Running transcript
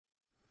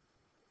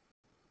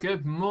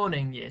Good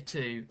morning, Year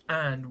 2,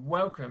 and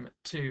welcome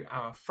to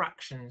our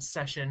fractions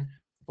session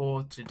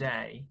for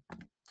today.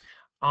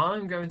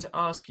 I'm going to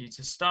ask you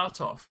to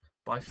start off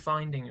by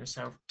finding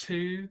yourself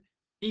two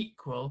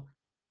equal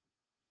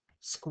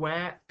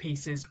square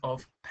pieces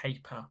of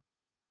paper.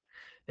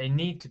 They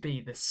need to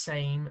be the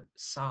same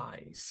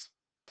size,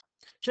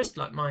 just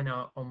like mine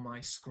are on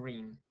my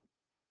screen.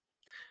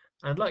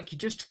 I'd like you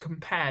just to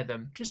compare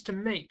them, just to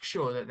make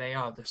sure that they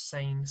are the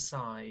same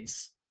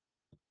size.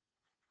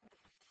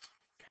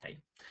 Okay,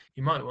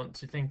 you might want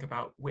to think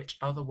about which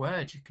other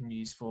word you can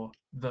use for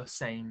the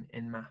same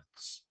in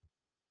maths.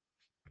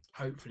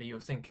 Hopefully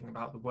you're thinking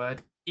about the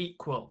word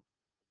equal.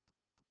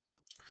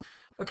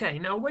 Okay,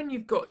 now when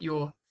you've got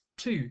your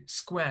two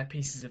square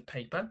pieces of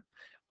paper,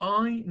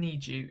 I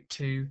need you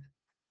to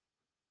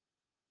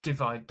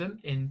divide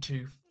them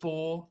into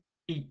 4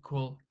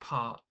 equal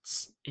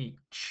parts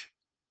each.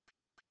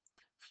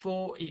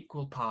 4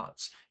 equal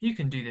parts. You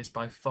can do this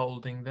by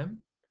folding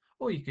them,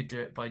 or you could do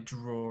it by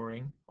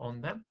drawing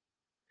on them.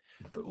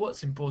 But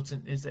what's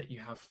important is that you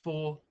have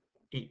 4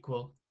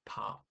 equal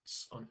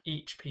parts on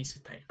each piece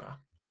of paper.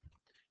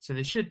 So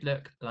they should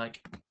look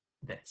like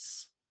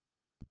this.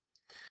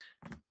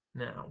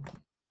 Now,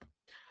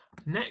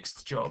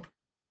 next job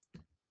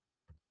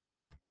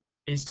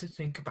is to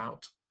think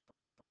about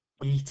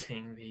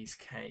eating these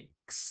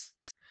cakes.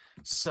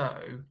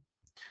 So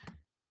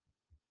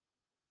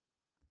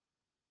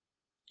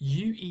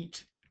you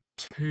eat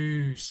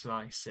 2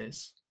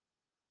 slices,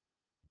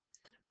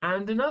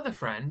 and another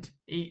friend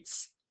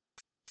eats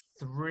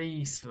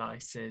 3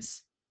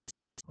 slices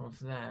of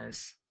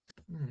theirs.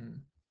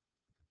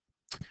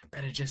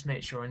 Better just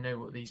make sure I know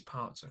what these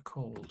parts are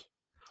called.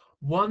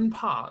 One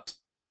part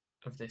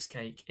of this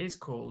cake is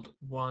called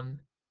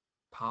 1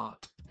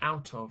 part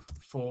out of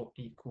 4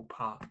 equal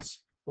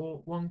parts,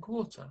 or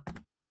 1/4.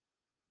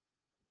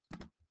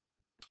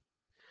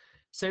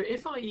 So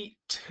if I eat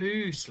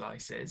 2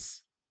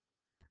 slices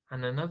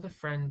and another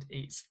friend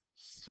eats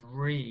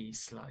 3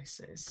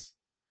 slices,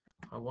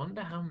 I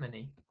wonder how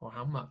many or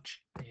how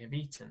much they have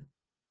eaten.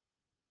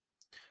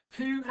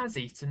 Who has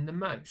eaten the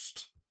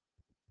most?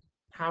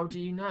 How do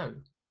you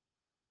know?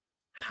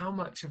 How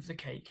much of the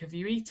cake have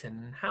you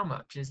eaten and how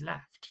much is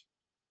left?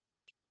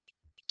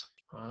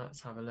 Well, let's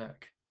have a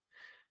look.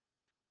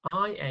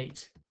 I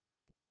ate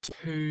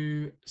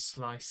 2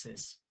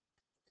 slices.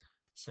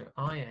 So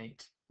I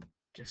ate,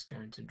 just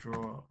going to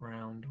draw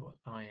around what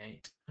I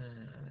ate.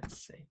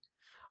 Let's see.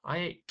 I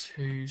ate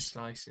 2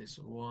 slices.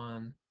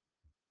 1,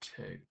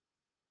 2.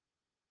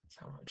 That's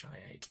how much I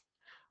ate.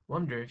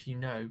 Wonder if you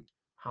know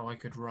how I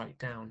could write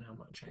down how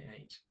much I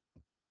ate.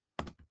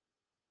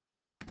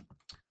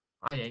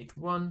 I ate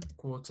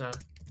 1/4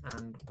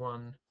 and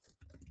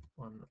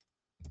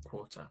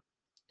 1/4.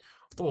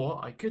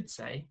 Or I could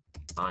say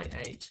I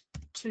ate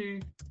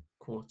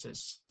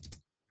 2/4.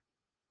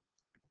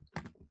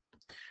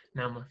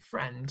 Now my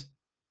friend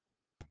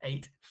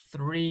ate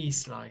 3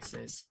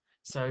 slices.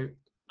 So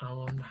I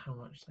wonder how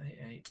much they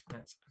ate.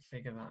 Let's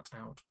figure that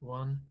out.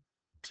 1,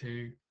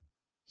 2,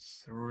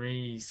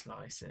 3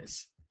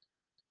 slices.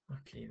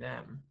 Lucky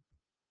them.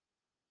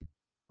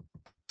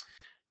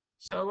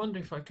 So I wonder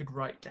if I could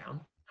write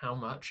down how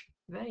much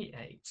they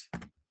ate.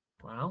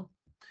 Well,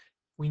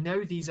 we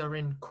know these are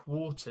in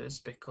quarters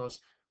because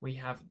we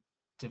have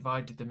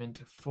divided them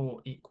into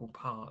 4 equal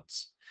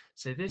parts.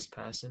 So this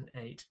person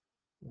ate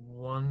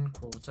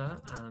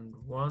 1/4 and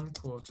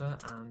 1/4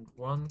 and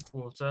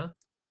 1/4.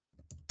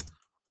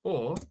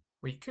 Or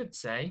we could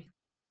say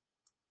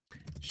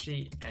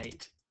she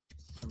ate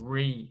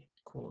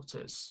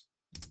 3/4.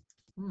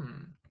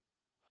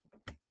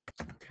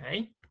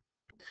 Okay.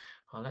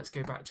 Well, let's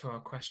go back to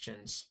our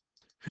questions.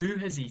 Who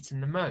has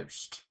eaten the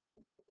most?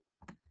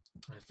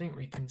 I think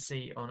we can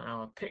see on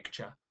our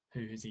picture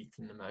who has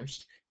eaten the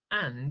most,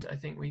 and I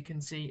think we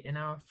can see in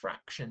our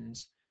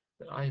fractions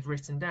that I've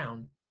written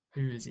down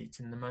who has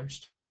eaten the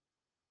most.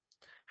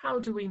 How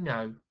do we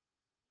know?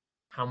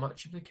 How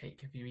much of the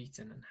cake have you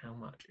eaten and how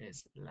much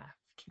is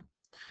left?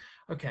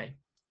 Okay,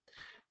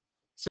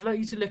 so I'd like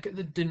you to look at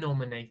the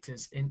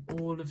denominators in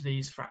all of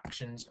these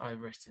fractions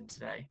I've written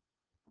today.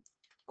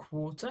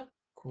 Quarter,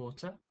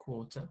 quarter,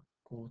 quarter,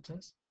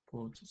 quarters,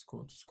 quarters,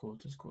 quarters,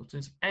 quarters,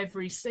 quarters.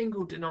 Every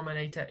single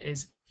denominator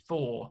is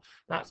 4.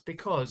 That's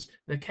because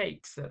the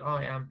cakes that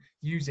I am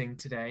using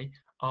today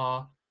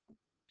are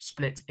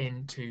split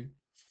into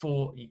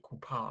 4 equal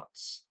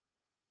parts.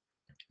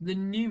 The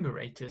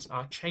numerators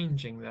are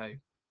changing though.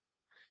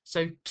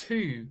 So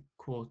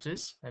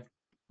 2/4, I have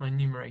my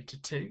numerator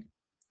 2.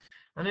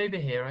 And over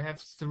here I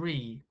have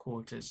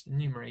 3/4,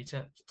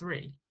 numerator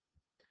 3.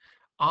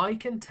 I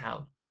can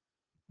tell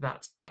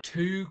that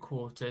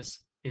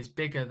 2/4 is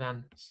bigger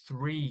than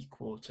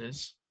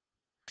 3/4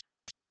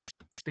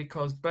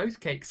 because both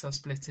cakes are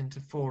split into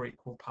 4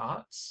 equal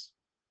parts.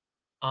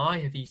 I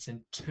have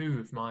eaten 2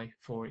 of my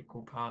 4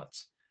 equal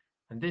parts,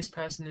 and this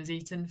person has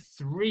eaten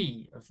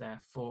 3 of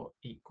their 4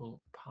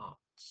 equal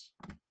parts.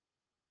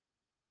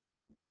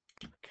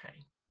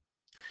 Okay,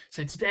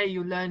 so today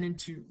you're learning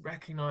to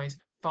recognize,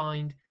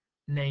 find,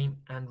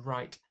 name, and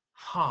write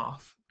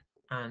half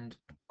and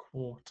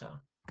quarter.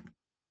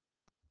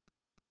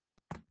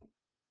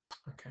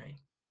 Okay.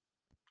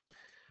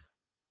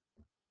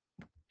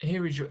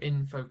 Here is your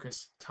in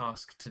focus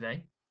task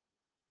today,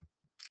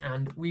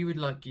 and we would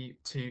like you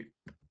to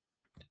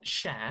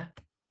share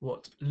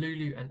what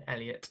Lulu and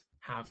Elliot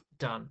have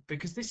done,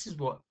 because this is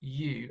what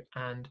you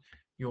and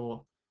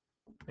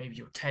maybe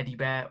your teddy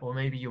bear or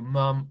maybe your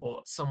mum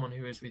or someone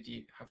who is with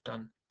you have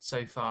done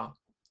so far.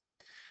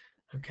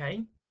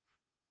 Okay,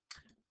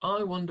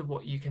 I wonder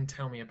what you can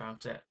tell me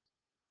about it.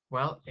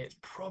 Well, it's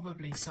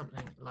probably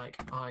something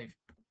like I've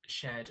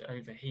shared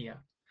over here.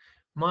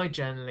 My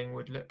journaling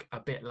would look a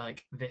bit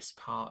like this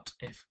part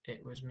if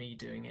it was me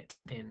doing it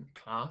in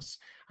class,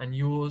 and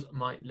yours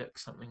might look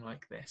something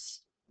like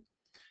this.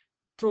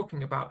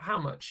 Talking about how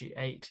much you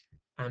ate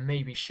and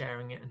maybe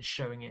sharing it and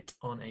showing it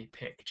on a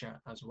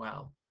picture as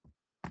well.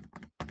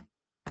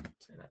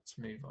 So let's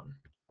move on.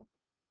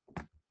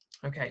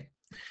 Okay,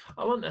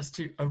 I want us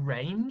to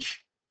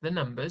arrange the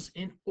numbers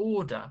in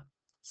order.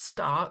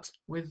 Start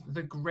with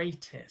the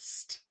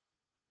greatest.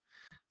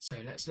 So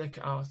let's look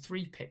at our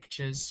 3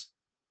 pictures.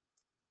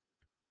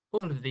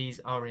 All of these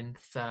are in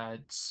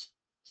thirds.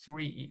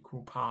 3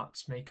 equal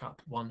parts make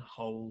up 1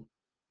 whole.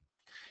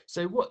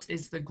 So what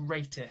is the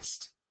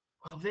greatest?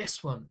 Well,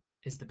 this one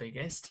is the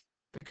biggest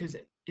because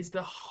it is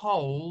the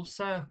whole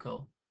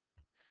circle.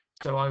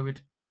 So I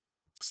would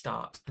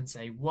start and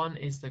say 1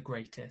 is the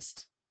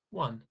greatest.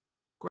 1,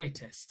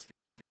 greatest.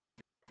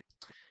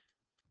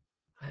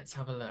 Let's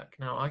have a look.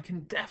 Now I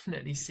can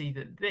definitely see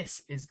that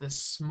this is the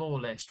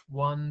smallest,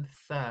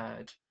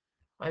 1/3.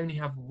 I only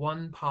have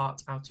 1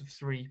 part out of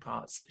 3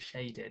 parts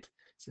shaded.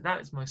 So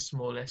that is my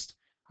smallest.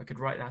 I could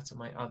write that at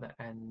my other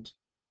end.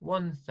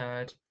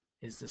 1/3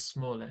 is the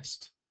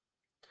smallest.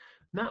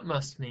 That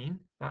must mean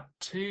that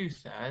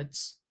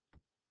 2/3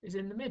 is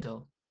in the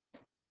middle.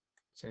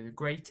 So the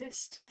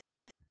greatest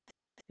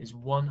is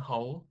 1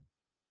 whole,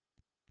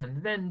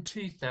 and then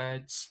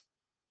 2/3,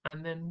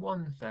 and then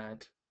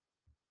 1/3.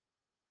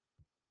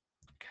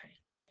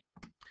 Okay.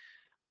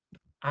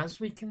 As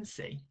we can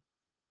see,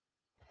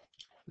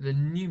 the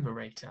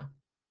numerator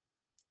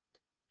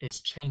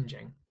is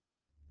changing.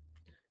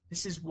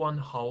 This is 1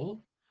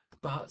 whole,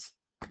 but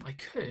I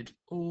could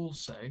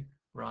also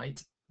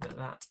write that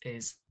that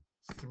is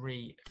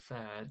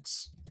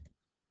 3/3.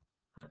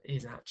 That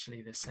is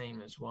actually the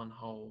same as 1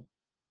 whole,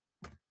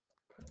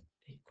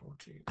 equal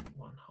to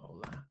 1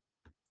 whole there.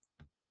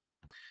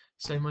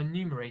 So my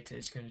numerator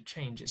is going to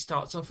change. It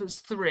starts off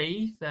as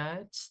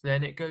 3/3,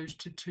 then it goes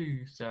to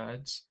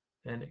 2/3,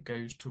 then it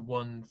goes to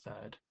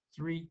 1/3.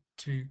 3,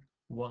 2,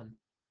 1.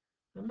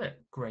 And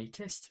look,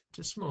 greatest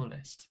to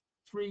smallest.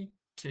 3,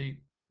 2,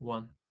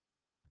 1.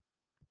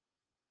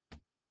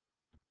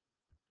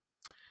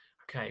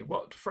 Okay,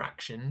 what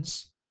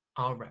fractions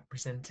are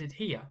represented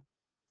here?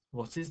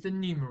 What is the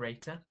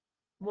numerator?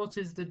 What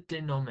is the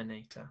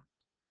denominator?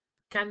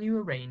 Can you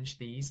arrange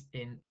these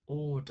in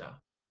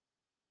order?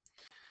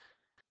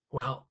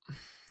 Well,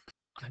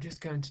 I'm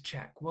just going to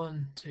check.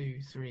 1,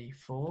 2, 3,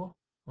 4.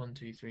 1,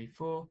 2, 3,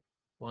 4.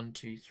 1,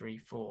 2, 3,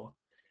 4.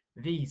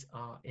 These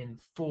are in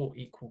 4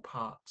 equal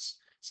parts.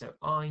 So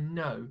I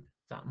know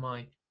that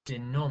my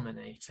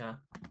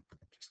denominator,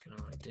 just going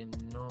to write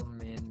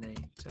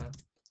denominator,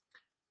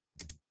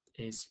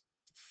 is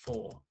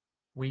 4.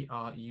 We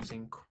are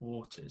using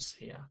quarters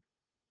here.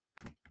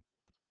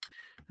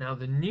 Now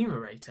the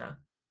numerator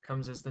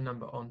comes as the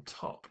number on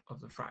top of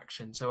the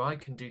fraction, so I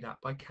can do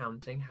that by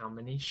counting how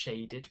many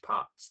shaded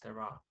parts there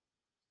are.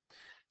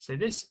 So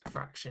this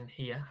fraction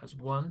here has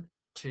 1,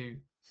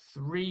 2,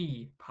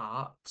 3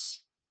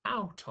 parts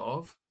out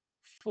of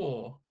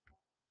 4.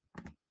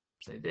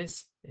 So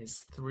this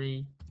is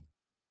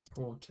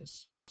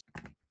 3/4.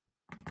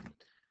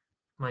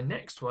 My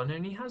next one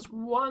only has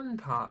 1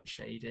 part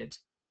shaded,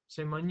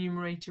 so my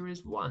numerator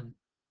is 1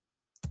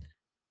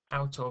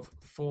 out of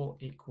 4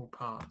 equal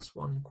parts,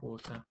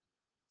 1/4.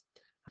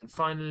 And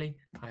finally,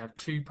 I have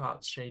 2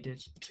 parts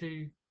shaded,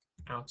 2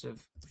 out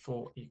of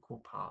 4 equal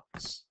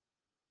parts.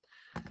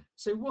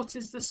 So what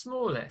is the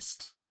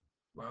smallest?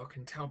 Well, I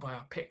can tell by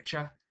our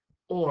picture,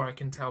 or I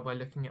can tell by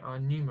looking at our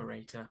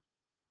numerator.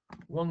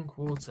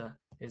 1/4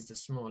 is the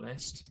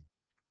smallest.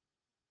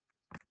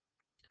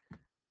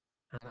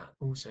 And that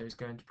also is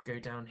going to go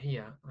down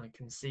here. I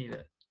can see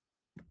that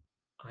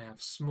I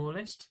have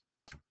smallest.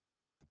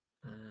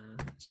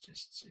 Let's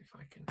just see if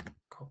I can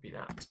copy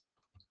that.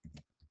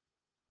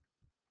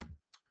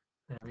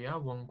 There we are,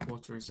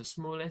 1/4 is the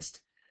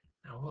smallest.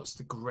 Now what's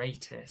the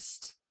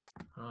greatest?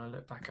 I'll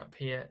look back up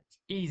here. It's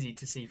easy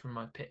to see from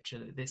my picture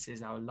that this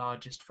is our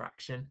largest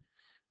fraction,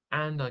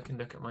 and I can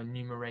look at my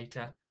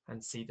numerator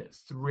and see that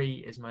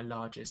 3 is my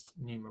largest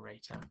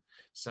numerator.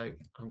 So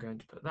I'm going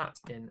to put that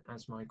in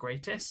as my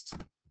greatest,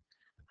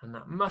 and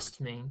that must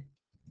mean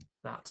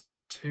that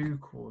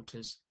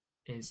 2/4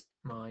 is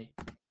my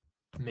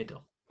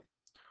middle.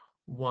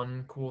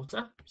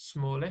 1/4,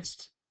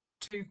 smallest.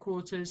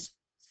 2/4,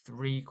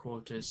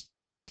 3/4,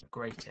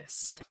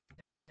 greatest.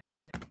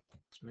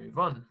 Let's move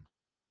on.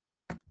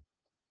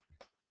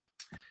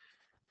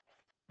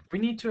 we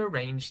need to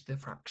arrange the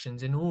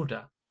fractions in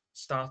order,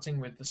 starting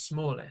with the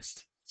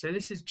smallest. So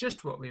this is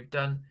just what we've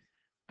done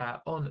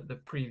on the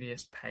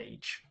previous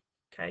page.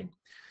 Okay,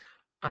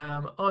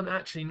 I'm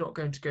actually not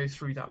going to go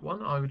through that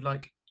one. I would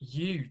like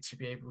you to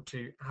be able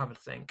to have a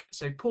think.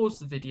 So pause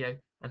the video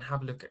and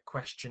have a look at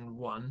question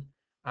 1,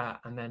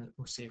 and then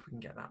we'll see if we can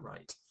get that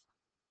right.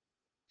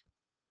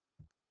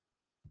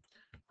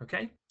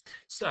 Okay,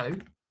 so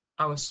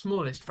our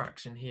smallest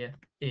fraction here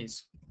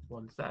is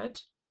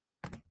 1/3,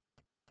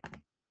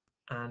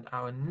 and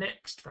our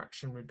next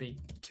fraction would be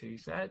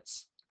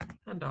 2/3,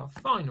 and our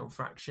final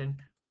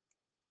fraction,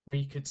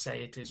 we could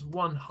say it is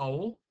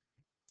 1/2,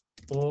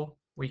 or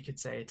we could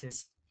say it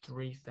is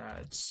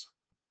 3/3.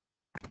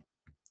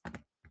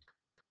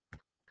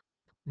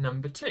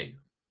 Number 2,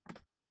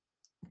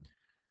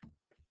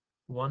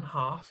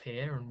 1/2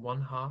 here and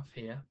 1/2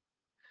 here.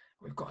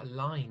 We've got a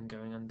line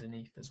going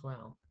underneath as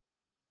well.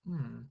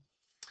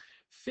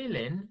 Fill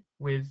in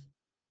with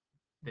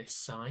this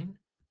sign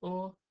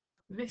or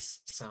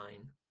this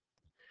sign.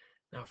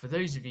 Now, for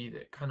those of you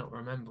that cannot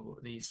remember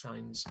what these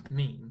signs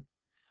mean,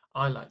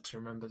 I like to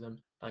remember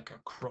them like a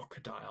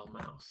crocodile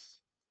mouth.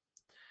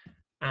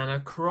 And a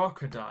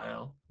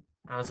crocodile,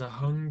 as a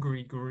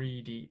hungry,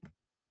 greedy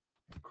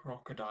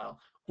crocodile,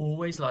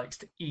 always likes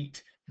to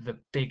eat the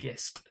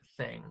biggest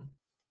thing.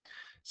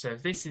 So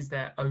if this is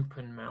their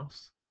open mouth,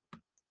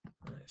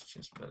 let's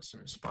just put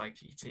some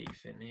spiky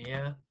teeth in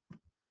here,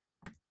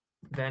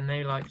 then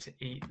they like to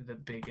eat the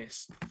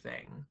biggest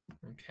thing,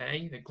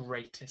 okay, the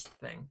greatest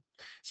thing.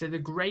 So the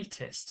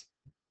greatest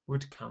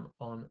would come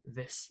on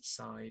this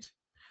side,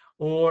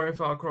 or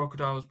if our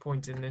crocodile was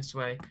pointing this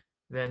way,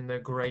 then the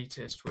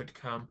greatest would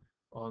come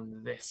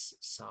on this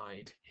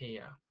side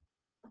here.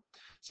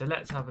 So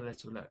let's have a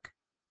little look.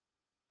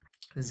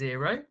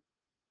 0,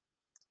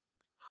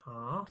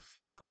 1/2,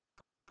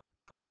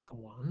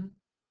 1,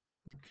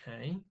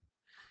 okay,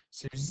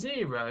 so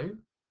 0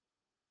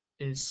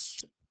 is,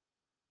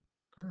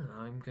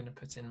 I'm going to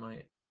put in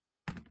my,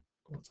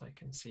 what I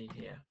can see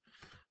here,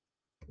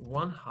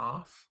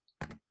 1/2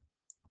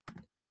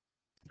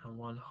 and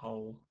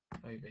 1/2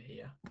 over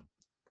here.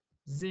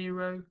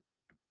 0,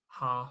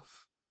 1/2,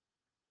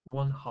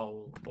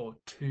 1/2, or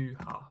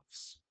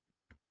 2/2.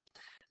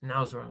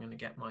 Now's where I'm going to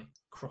get my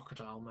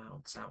crocodile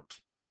mouths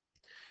out.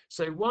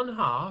 So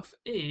 1/2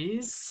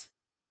 is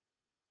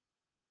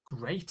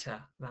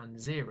greater than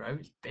 0,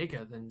 it's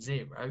bigger than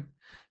 0,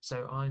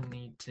 so I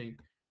need to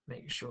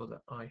make sure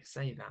that I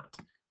say that.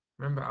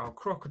 Remember, our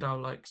crocodile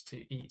likes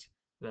to eat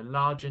the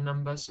larger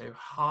number, so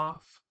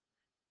 1/2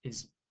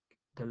 is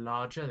the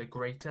larger, the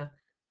greater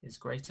is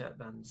greater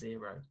than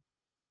 0.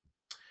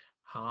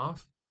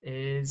 1/2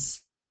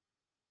 is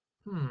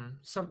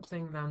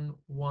something than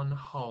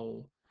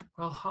 1/2.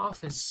 Well,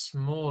 1/2 is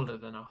smaller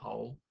than a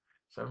whole,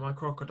 so my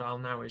crocodile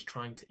now is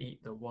trying to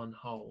eat the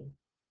 1/2.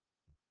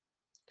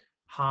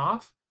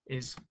 1/2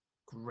 is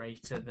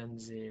greater than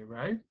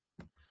 0,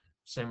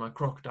 so my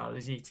crocodile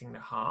is eating the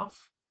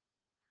 1/2,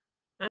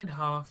 and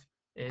 1/2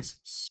 is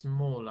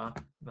smaller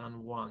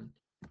than 1,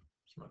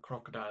 so my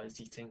crocodile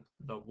is eating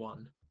the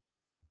 1.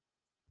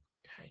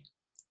 Okay,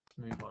 let's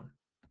move on.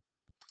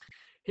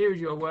 Here is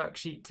your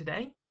worksheet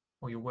today,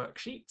 or your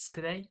worksheets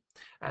today.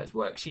 It's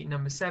worksheet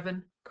number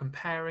 7,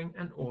 comparing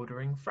and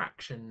ordering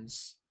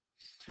fractions.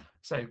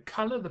 So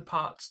colour the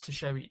parts to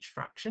show each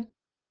fraction,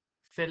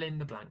 fill in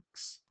the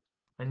blanks.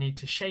 I need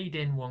to shade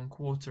in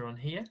 1/4 on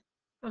here,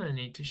 and I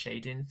need to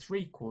shade in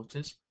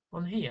 3/4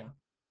 on here.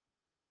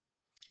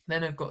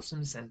 Then I've got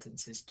some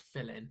sentences to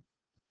fill in.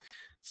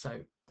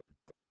 So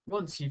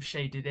once you've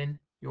shaded in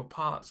your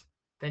part,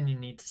 then you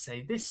need to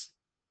say this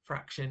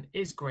fraction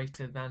is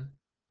greater than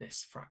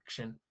this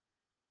fraction.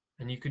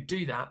 And you could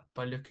do that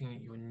by looking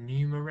at your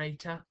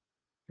numerator,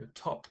 your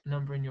top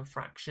number in your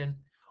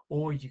fraction,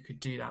 or you could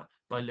do that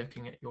by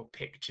looking at your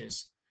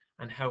pictures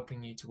and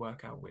helping you to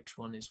work out which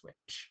one is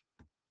which.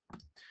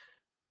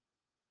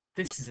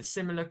 This is a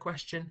similar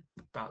question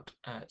about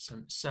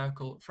some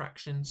circle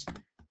fractions.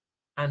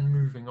 And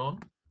moving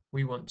on,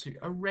 we want to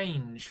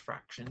arrange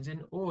fractions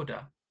in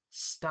order,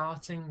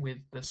 starting with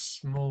the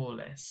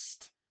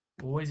smallest.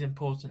 Always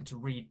important to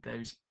read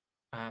those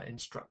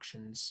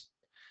instructions.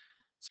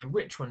 So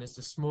which one is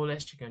the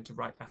smallest? You're going to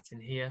write that in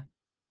here,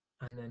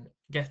 and then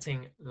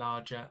getting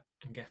larger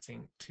and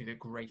getting to the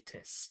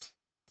greatest.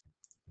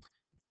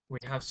 We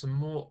have some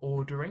more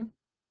ordering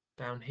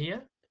down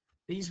here.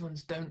 These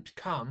ones don't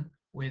come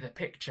with a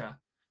picture,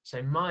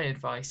 so my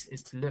advice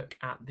is to look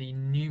at the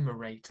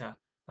numerator,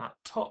 that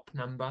top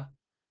number,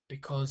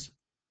 because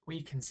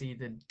we can see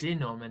the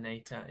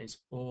denominator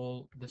is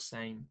all the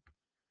same.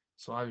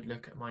 So I would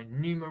look at my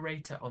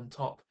numerator on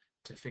top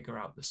to figure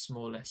out the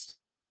smallest.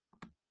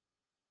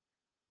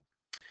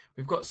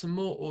 We've got some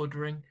more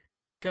ordering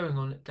going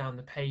on down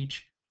the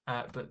page,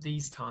 but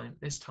this time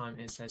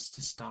it says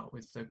to start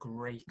with the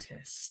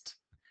greatest.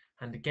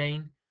 And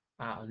again,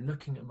 I'm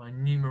looking at my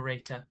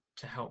numerator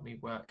to help me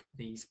work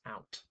these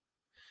out.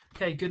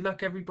 Okay, good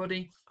luck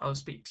everybody. I'll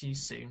speak to you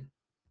soon.